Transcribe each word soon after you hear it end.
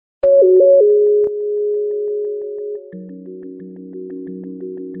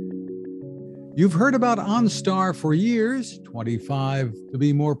You've heard about OnStar for years, 25 to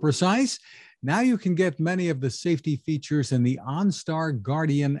be more precise. Now you can get many of the safety features in the OnStar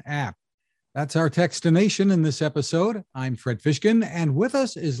Guardian app. That's our Techstination in this episode. I'm Fred Fishkin, and with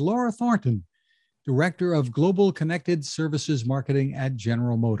us is Laura Thornton, Director of Global Connected Services Marketing at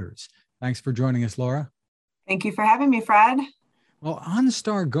General Motors. Thanks for joining us, Laura. Thank you for having me, Fred. Well,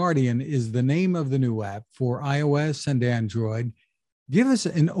 OnStar Guardian is the name of the new app for iOS and Android. Give us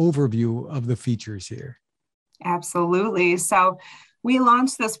an overview of the features here. Absolutely. So we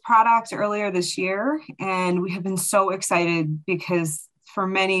launched this product earlier this year, and we have been so excited because for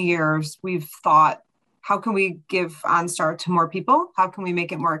many years we've thought, how can we give OnStar to more people? How can we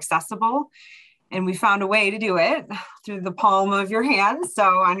make it more accessible? And we found a way to do it through the palm of your hand. So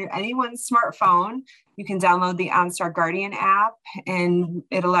on anyone's smartphone, you can download the OnStar Guardian app, and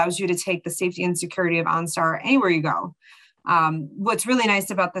it allows you to take the safety and security of OnStar anywhere you go. What's really nice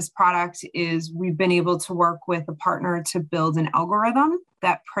about this product is we've been able to work with a partner to build an algorithm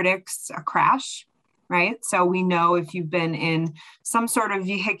that predicts a crash, right? So we know if you've been in some sort of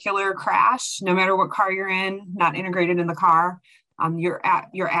vehicular crash, no matter what car you're in, not integrated in the car, your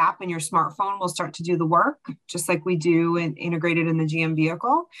app and your smartphone will start to do the work, just like we do integrated in the GM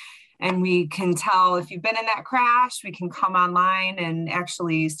vehicle. And we can tell if you've been in that crash, we can come online and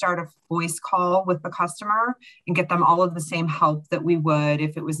actually start a voice call with the customer and get them all of the same help that we would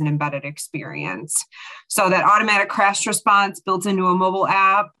if it was an embedded experience. So that automatic crash response built into a mobile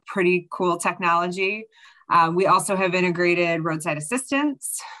app, pretty cool technology. We also have integrated roadside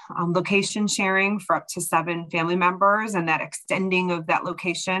assistance, location sharing for up to 7 family members, and that extending of that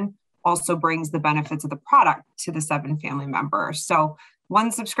location also brings the benefits of the product to the 7 family members. So one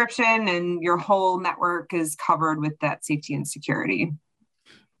subscription and your whole network is covered with that safety and security.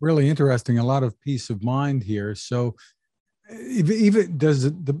 Really interesting. A lot of peace of mind here. So even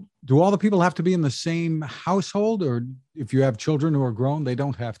do all the people have to be in the same household, or if you have children who are grown, they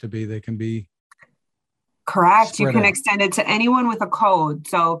don't have to be, they can be? Correct. You can extend it to anyone with a code.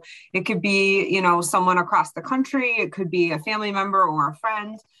 So it could be, someone across the country. It could be a family member or a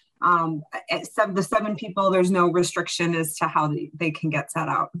friend. The 7 people, there's no restriction as to how they can get set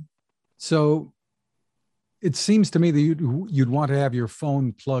up. So it seems to me that you'd want to have your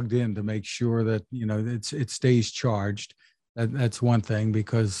phone plugged in to make sure that, it stays charged. That's one thing,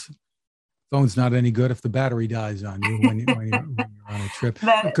 because phone's not any good if the battery dies on you when you're on a trip.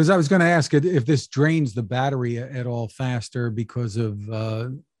 Because I was going to ask if this drains the battery at all faster because of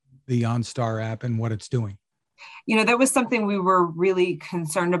the OnStar app and what it's doing. That was something we were really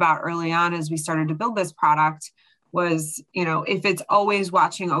concerned about early on as we started to build this product was, if it's always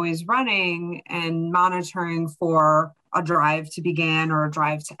watching, always running and monitoring for a drive to begin or a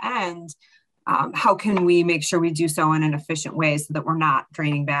drive to end, how can we make sure we do so in an efficient way so that we're not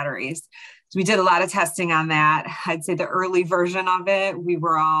draining batteries? So we did a lot of testing on that. I'd say the early version of it, we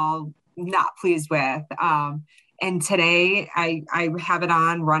were all not pleased with. And today I have it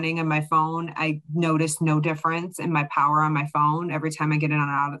on running on my phone. I notice no difference in my power on my phone every time I get in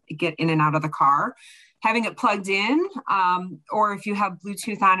and out of the car. Having it plugged in, or if you have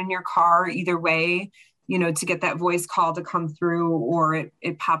Bluetooth on in your car, either way, to get that voice call to come through, or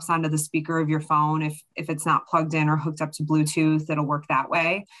it pops onto the speaker of your phone. If it's not plugged in or hooked up to Bluetooth, it'll work that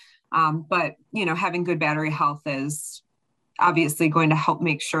way. But having good battery health is obviously going to help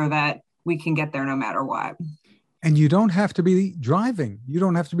make sure that we can get there no matter what. And you don't have to be driving. You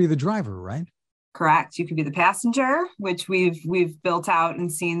don't have to be the driver, right? Correct. You could be the passenger, which we've built out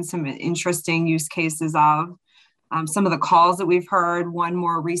and seen some interesting use cases of. Some of the calls that we've heard, one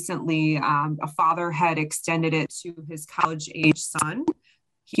more recently, a father had extended it to his college-age son.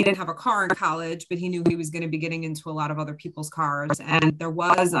 He didn't have a car in college, but he knew he was going to be getting into a lot of other people's cars. And there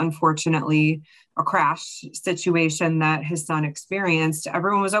was, unfortunately, a crash situation that his son experienced.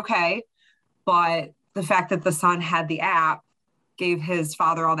 Everyone was okay, but the fact that the son had the app gave his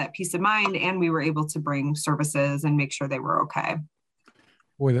father all that peace of mind, and we were able to bring services and make sure they were okay.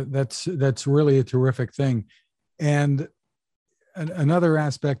 Boy, that's really a terrific thing. And another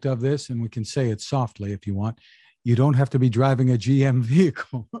aspect of this, and we can say it softly if you want, you don't have to be driving a GM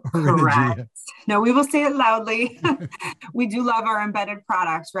vehicle. Correct. No, we will say it loudly. We do love our embedded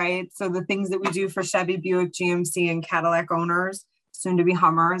products, right? So the things that we do for Chevy, Buick, GMC, and Cadillac owners, soon to be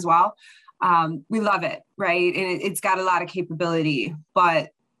Hummer as well. We love it, right? And it's got a lot of capability, but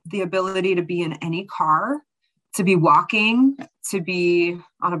the ability to be in any car, to be walking, to be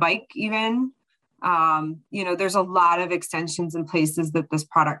on a bike even, there's a lot of extensions and places that this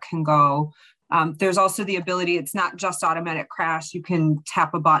product can go. There's also the ability, it's not just automatic crash. You can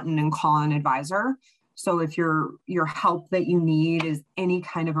tap a button and call an advisor. So if your help that you need is any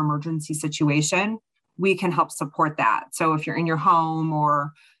kind of emergency situation, we can help support that. So if you're in your home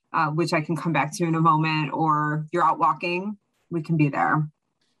or which I can come back to in a moment, or you're out walking, we can be there.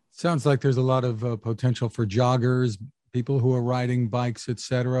 Sounds like there's a lot of potential for joggers, people who are riding bikes, et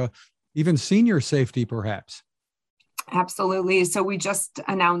cetera, even senior safety, perhaps. Absolutely. So we just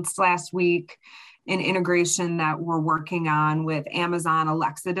announced last week an integration that we're working on with Amazon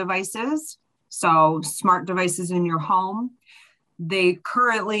Alexa devices. So smart devices in your home. They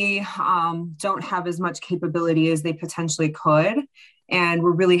currently don't have as much capability as they potentially could. And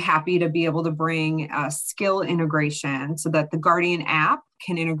we're really happy to be able to bring a skill integration so that the Guardian app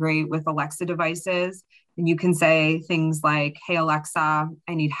can integrate with Alexa devices. And you can say things like, hey, Alexa,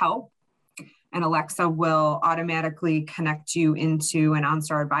 I need help. And Alexa will automatically connect you into an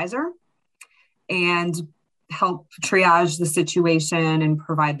OnStar advisor and help triage the situation and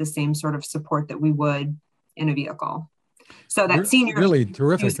provide the same sort of support that we would in a vehicle. So that senior really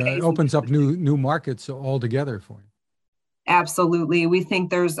terrific. It opens up new markets altogether for you. Absolutely. We think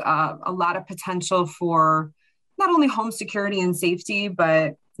there's a lot of potential for not only home security and safety,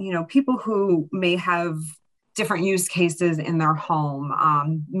 but people who may have different use cases in their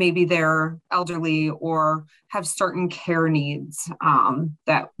home. Maybe they're elderly or have certain care needs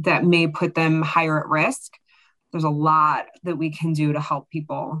that may put them higher at risk. There's a lot that we can do to help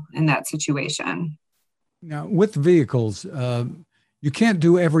people in that situation. Now, with vehicles, you can't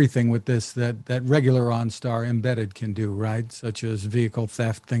do everything with this that regular OnStar embedded can do, right? Such as vehicle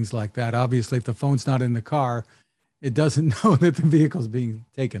theft, things like that. Obviously, if the phone's not in the car, it doesn't know that the vehicle's being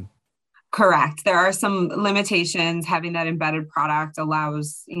taken. Correct. There are some limitations. Having that embedded product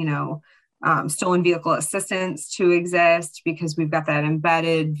allows, stolen vehicle assistance to exist because we've got that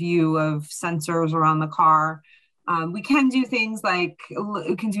embedded view of sensors around the car. We can do things like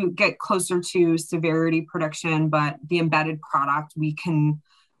get closer to severity prediction, but the embedded product, we can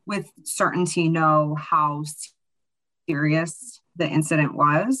with certainty know how serious the incident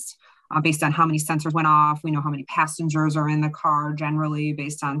was. Based on how many sensors went off. We know how many passengers are in the car generally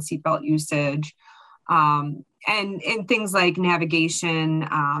based on seatbelt usage. And things like navigation,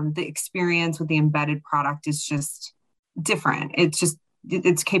 the experience with the embedded product is just different.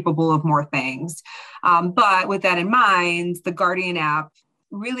 It's capable of more things. But with that in mind, the Guardian app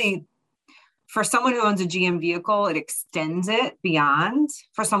really, for someone who owns a GM vehicle, it extends it beyond.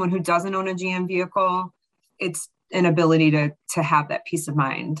 For someone who doesn't own a GM vehicle, it's an ability to have that peace of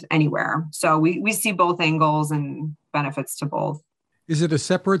mind anywhere. So we see both angles and benefits to both. Is it a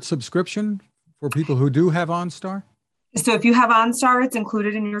separate subscription for people who do have OnStar? So if you have OnStar, it's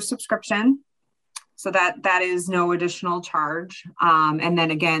included in your subscription. So that is no additional charge. And then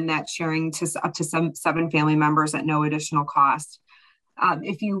again, that's sharing to up to 7 family members at no additional cost.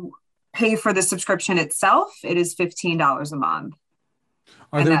 If you pay for the subscription itself, it is $15 a month.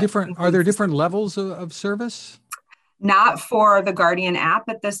 Are there different levels of service? Not for the Guardian app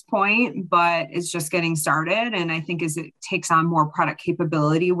at this point, but it's just getting started. And I think as it takes on more product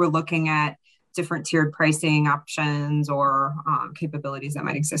capability, we're looking at different tiered pricing options or capabilities that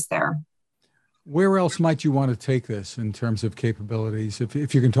might exist there. Where else might you want to take this in terms of capabilities,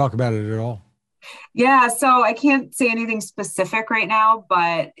 if you can talk about it at all? Yeah, so I can't say anything specific right now,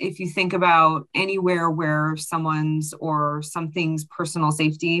 but if you think about anywhere where someone's or something's personal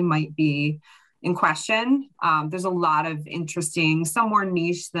safety might be in question, there's a lot of interesting, some more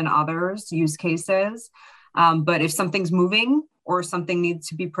niche than others, use cases. But if something's moving or something needs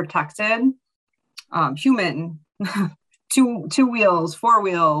to be protected, human, two wheels, 4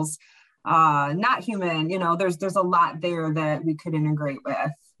 wheels, not human, there's a lot there that we could integrate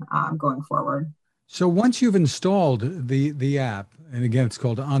with going forward. So once you've installed the app, and again, it's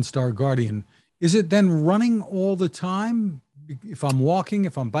called OnStar Guardian, is it then running all the time? If I'm walking,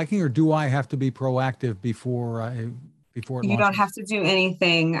 if I'm biking, or do I have to be proactive before it launches? You don't have to do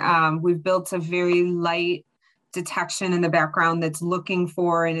anything. We've built a very light detection in the background that's looking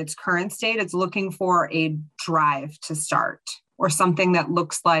for, in its current state, it's looking for a drive to start or something that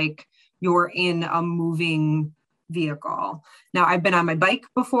looks like you're in a moving vehicle. Now, I've been on my bike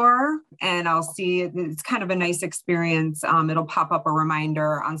before and I'll see it's kind of a nice experience. It'll pop up a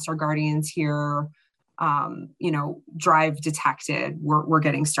reminder, OnStar Guardian's here, drive detected, we're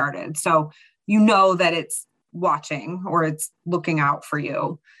getting started. So that it's watching or it's looking out for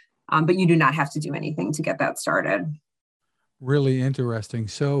you, but you do not have to do anything to get that started. Really interesting.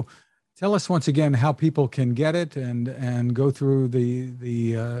 So tell us once again how people can get it and go through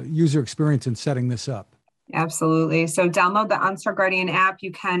the user experience in setting this up. Absolutely. So download the OnStar Guardian app.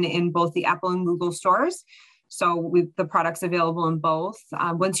 You can in both the Apple and Google stores. So the product's available in both.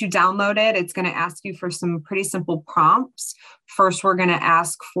 Once you download it, it's going to ask you for some pretty simple prompts. First, we're going to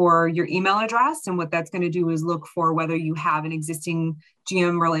ask for your email address. And what that's going to do is look for whether you have an existing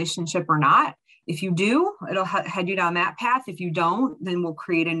GM relationship or not. If you do, it'll head you down that path. If you don't, then we'll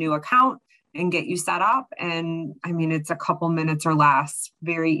create a new account and get you set up. And I mean, it's a couple minutes or less,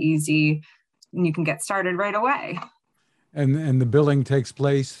 very easy, and you can get started right away. And the billing takes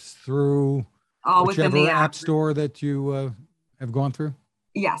place through within whichever the app store that you have gone through?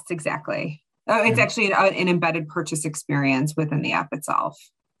 Yes, exactly. It's actually an embedded purchase experience within the app itself.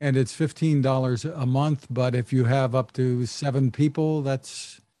 And it's $15 a month, but if you have up to 7 people, that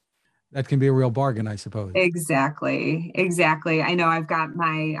can be a real bargain, I suppose. Exactly. I know I've got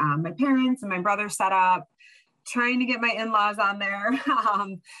my my parents and my brother set up, trying to get my in-laws on there.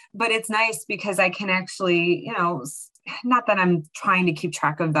 But it's nice because I can actually, not that I'm trying to keep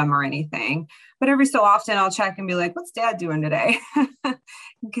track of them or anything, but every so often I'll check and be like, what's Dad doing today?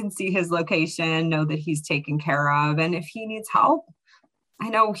 You can see his location, know that he's taken care of. And if he needs help, I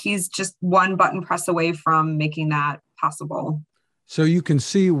know he's just one button press away from making that possible. So you can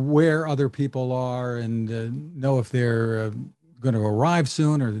see where other people are and know if they're going to arrive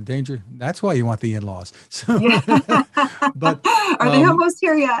soon or the danger. That's why you want the in-laws. So, yeah. But are they almost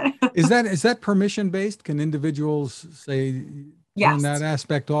here yet? is that permission based? Can individuals say turn that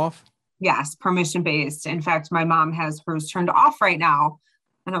aspect off? Yes, permission based. In fact, my mom has hers turned off right now,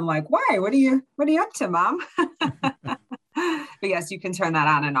 and I'm like, why? What are you up to, Mom? But yes, you can turn that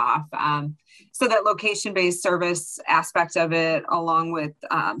on and off. So that location-based service aspect of it, along with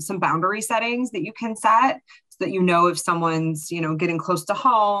some boundary settings that you can set, so that if someone's getting close to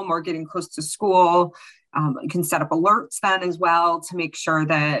home or getting close to school. You can set up alerts then as well to make sure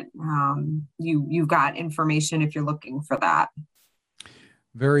that you've got information if you're looking for that.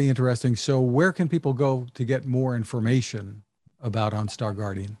 Very interesting. So where can people go to get more information about OnStar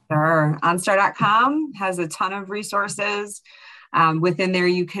Guardian? Sure. OnStar.com has a ton of resources. Within there,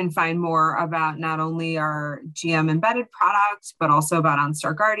 you can find more about not only our GM embedded product, but also about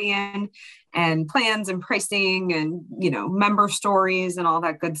OnStar Guardian and plans and pricing and, member stories and all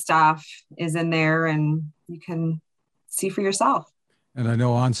that good stuff is in there, and you can see for yourself. And I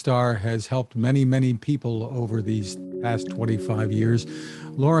know OnStar has helped many, many people over these past 25 years.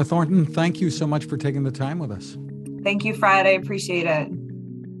 Laura Thornton, thank you so much for taking the time with us. Thank you, Fred. I appreciate it.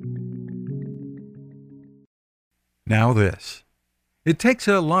 Now this. It takes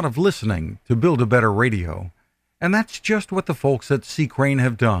a lot of listening to build a better radio, and that's just what the folks at C. Crane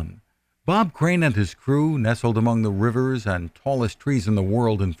have done. Bob Crane and his crew, nestled among the rivers and tallest trees in the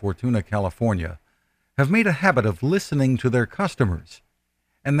world in Fortuna, California, have made a habit of listening to their customers.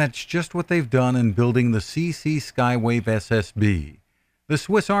 And that's just what they've done in building the CC Skywave SSB, the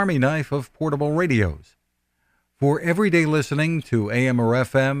Swiss Army knife of portable radios. For everyday listening to AM or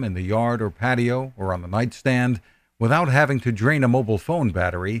FM in the yard or patio or on the nightstand, without having to drain a mobile phone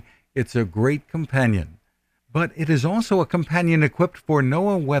battery, it's a great companion. But it is also a companion equipped for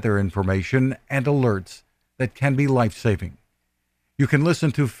NOAA weather information and alerts that can be life-saving. You can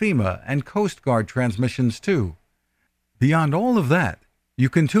listen to FEMA and Coast Guard transmissions too. Beyond all of that, you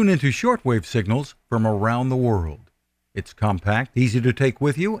can tune into shortwave signals from around the world. It's compact, easy to take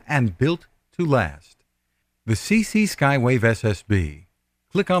with you, and built to last. The CC Skywave SSB.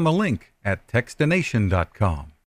 Click on the link at Techstination.com.